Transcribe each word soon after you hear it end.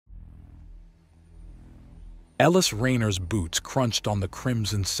Ellis Raynor's boots crunched on the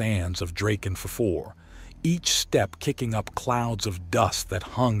crimson sands of Drakon, each step kicking up clouds of dust that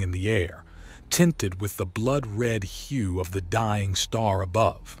hung in the air, tinted with the blood-red hue of the dying star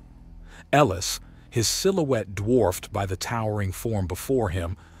above. Ellis, his silhouette dwarfed by the towering form before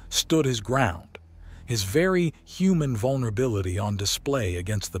him, stood his ground, his very human vulnerability on display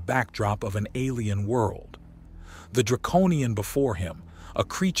against the backdrop of an alien world. The Drakonian before him, a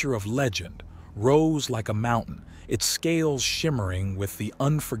creature of legend, rose like a mountain, its scales shimmering with the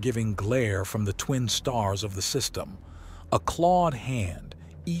unforgiving glare from the twin stars of the system. A clawed hand,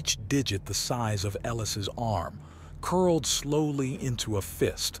 each digit the size of Ellis's arm, curled slowly into a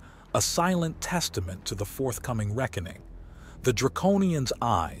fist, a silent testament to the forthcoming reckoning. The Drakonian's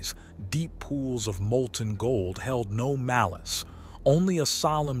eyes, deep pools of molten gold, held no malice, only a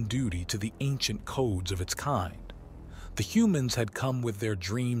solemn duty to the ancient codes of its kind. The humans had come with their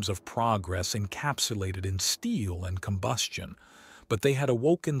dreams of progress encapsulated in steel and combustion, but they had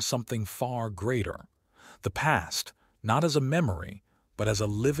awoken something far greater. The past, not as a memory, but as a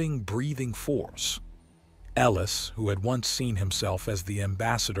living, breathing force. Ellis, who had once seen himself as the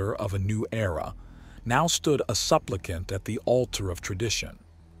ambassador of a new era, now stood a supplicant at the altar of tradition.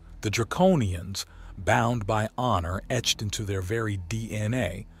 The Drakonians, bound by honor etched into their very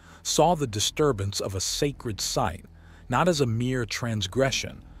DNA, saw the disturbance of a sacred site, not as a mere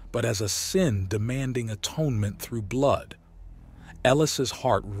transgression, but as a sin demanding atonement through blood. Ellis's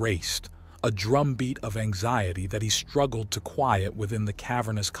heart raced, a drumbeat of anxiety that he struggled to quiet within the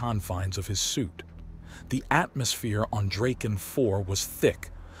cavernous confines of his suit. The atmosphere on Drakon 4 was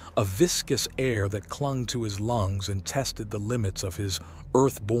thick, a viscous air that clung to his lungs and tested the limits of his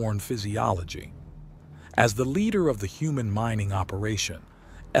earth-born physiology. As the leader of the human mining operation,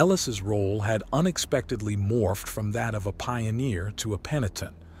 Ellis's role had unexpectedly morphed from that of a pioneer to a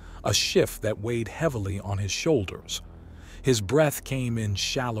penitent, a shift that weighed heavily on his shoulders. His breath came in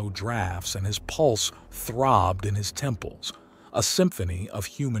shallow drafts and his pulse throbbed in his temples, a symphony of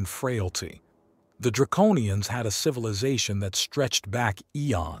human frailty. The Drakonians had a civilization that stretched back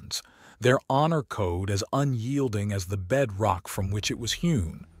eons, their honor code as unyielding as the bedrock from which it was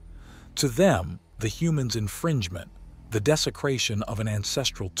hewn. To them, the humans' infringement, the desecration of an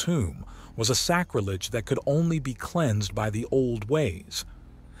ancestral tomb, was a sacrilege that could only be cleansed by the old ways.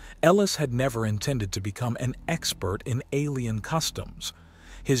 Ellis had never intended to become an expert in alien customs.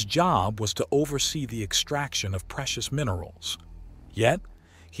 His job was to oversee the extraction of precious minerals. Yet,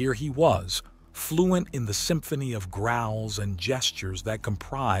 here he was, fluent in the symphony of growls and gestures that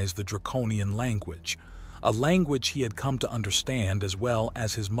comprised the Drakonian language, a language he had come to understand as well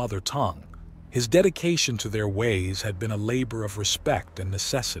as his mother tongue. His dedication to their ways had been a labor of respect and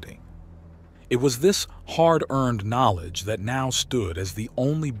necessity. It was this hard-earned knowledge that now stood as the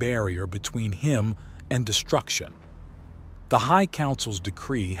only barrier between him and destruction. The High Council's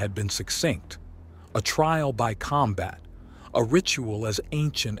decree had been succinct, a trial by combat, a ritual as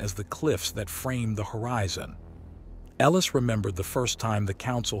ancient as the cliffs that framed the horizon. Ellis remembered the first time the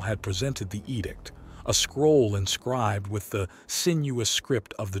council had presented the edict, a scroll inscribed with the sinuous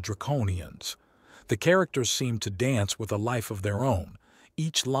script of the Drakonians. The characters seemed to dance with a life of their own,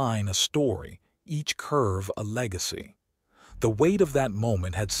 each line a story, each curve a legacy. The weight of that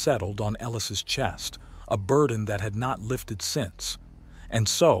moment had settled on Ellis's chest, a burden that had not lifted since. And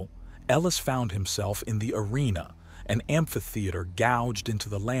so, Ellis found himself in the arena, an amphitheater gouged into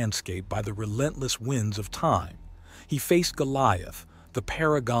the landscape by the relentless winds of time. He faced Goliath, the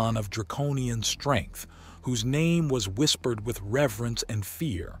paragon of Drakonian strength, whose name was whispered with reverence and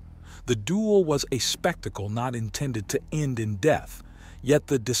fear. The duel was a spectacle not intended to end in death, yet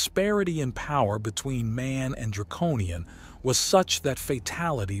the disparity in power between man and Drakonian was such that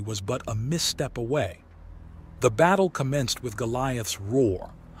fatality was but a misstep away. The battle commenced with Goliath's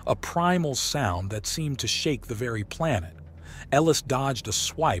roar, a primal sound that seemed to shake the very planet. Ellis dodged a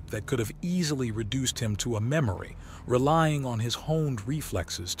swipe that could have easily reduced him to a memory, relying on his honed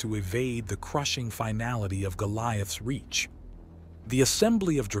reflexes to evade the crushing finality of Goliath's reach. The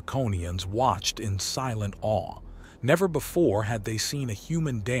assembly of Drakonians watched in silent awe. Never before had they seen a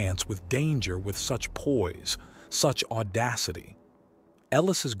human dance with danger with such poise, such audacity.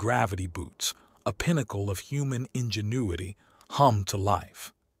 Ellis's gravity boots, a pinnacle of human ingenuity, hummed to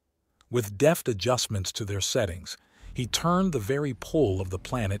life. With deft adjustments to their settings, he turned the very pull of the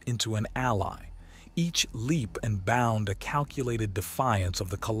planet into an ally, each leap and bound a calculated defiance of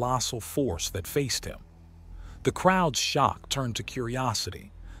the colossal force that faced him. The crowd's shock turned to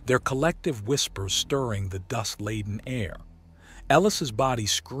curiosity, their collective whispers stirring the dust-laden air. Ellis's body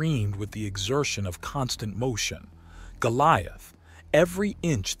screamed with the exertion of constant motion. Goliath, Every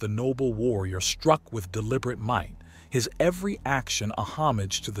inch the noble warrior struck with deliberate might, his every action a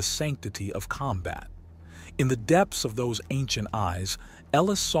homage to the sanctity of combat. In the depths of those ancient eyes,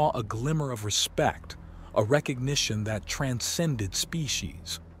 Ellis saw a glimmer of respect, a recognition that transcended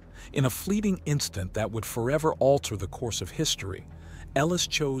species. In a fleeting instant that would forever alter the course of history, Ellis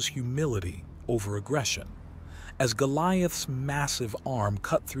chose humility over aggression. As Goliath's massive arm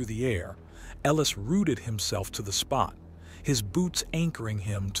cut through the air, Ellis rooted himself to the spot, his boots anchoring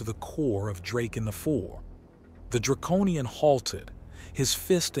him to the core of Drakon IV. The Drakonian halted, his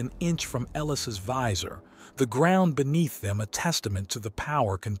fist an inch from Ellis's visor, the ground beneath them a testament to the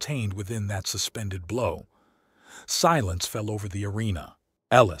power contained within that suspended blow. Silence fell over the arena.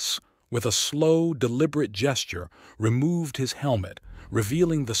 Ellis, with a slow, deliberate gesture, removed his helmet,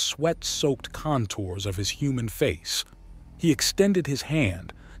 revealing the sweat-soaked contours of his human face. He extended his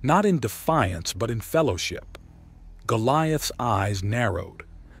hand, not in defiance but in fellowship. Goliath's eyes narrowed,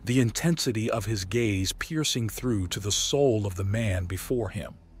 the intensity of his gaze piercing through to the soul of the man before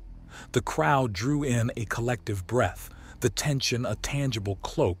him. The crowd drew in a collective breath, the tension a tangible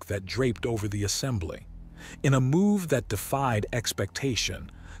cloak that draped over the assembly. In a move that defied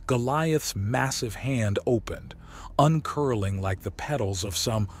expectation, Goliath's massive hand opened, uncurling like the petals of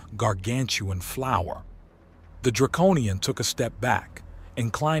some gargantuan flower. The Drakonian took a step back,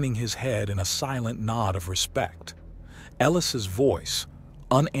 inclining his head in a silent nod of respect. Ellis's voice,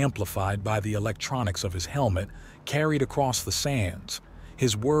 unamplified by the electronics of his helmet, carried across the sands,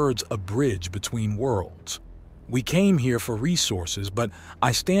 his words a bridge between worlds. "We came here for resources, but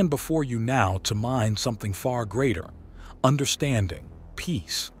I stand before you now to mine something far greater: understanding,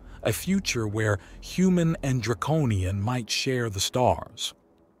 peace, a future where human and Drakonian might share the stars."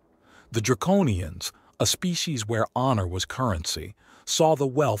 The Drakonians, a species where honor was currency, saw the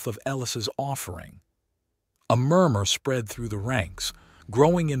wealth of Ellis's offering. A murmur spread through the ranks,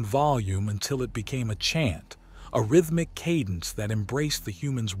 growing in volume until it became a chant, a rhythmic cadence that embraced the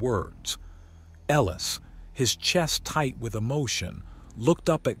human's words. Ellis, his chest tight with emotion, looked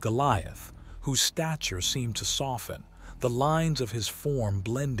up at Goliath, whose stature seemed to soften, the lines of his form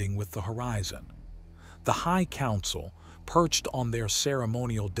blending with the horizon. The High Council, perched on their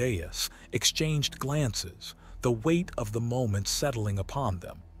ceremonial dais, exchanged glances, the weight of the moment settling upon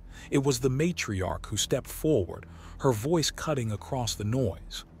them. It was the matriarch who stepped forward, her voice cutting across the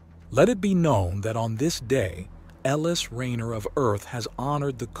noise. "Let it be known that on this day, Ellis, Reigner of Earth, has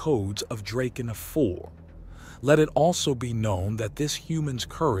honored the codes of Drakon IV. Let it also be known that this human's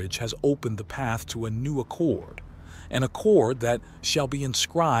courage has opened the path to a new accord, an accord that shall be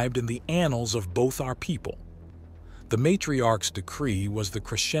inscribed in the annals of both our people." The matriarch's decree was the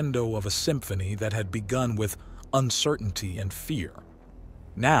crescendo of a symphony that had begun with uncertainty and fear.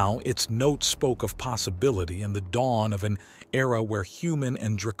 Now its notes spoke of possibility and the dawn of an era where human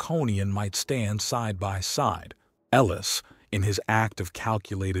and Drakonian might stand side by side. Ellis, in his act of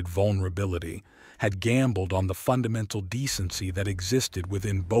calculated vulnerability, had gambled on the fundamental decency that existed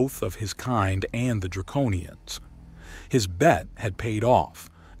within both of his kind and the Drakonians. His bet had paid off,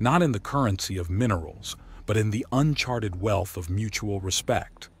 not in the currency of minerals, but in the uncharted wealth of mutual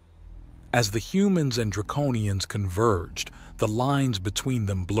respect. As the humans and Drakonians converged, the lines between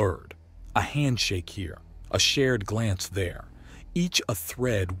them blurred. A handshake here, a shared glance there, each a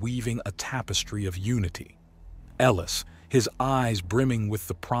thread weaving a tapestry of unity. Ellis, his eyes brimming with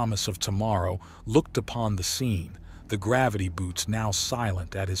the promise of tomorrow, looked upon the scene, the gravity boots now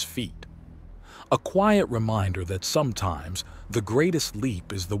silent at his feet. A quiet reminder that sometimes the greatest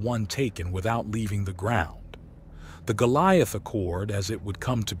leap is the one taken without leaving the ground. The Goliath Accord, as it would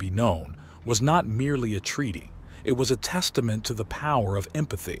come to be known, was not merely a treaty. It was a testament to the power of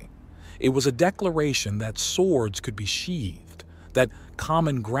empathy. It was a declaration that swords could be sheathed, that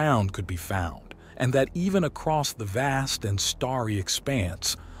common ground could be found, and that even across the vast and starry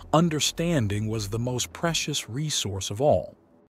expanse, understanding was the most precious resource of all.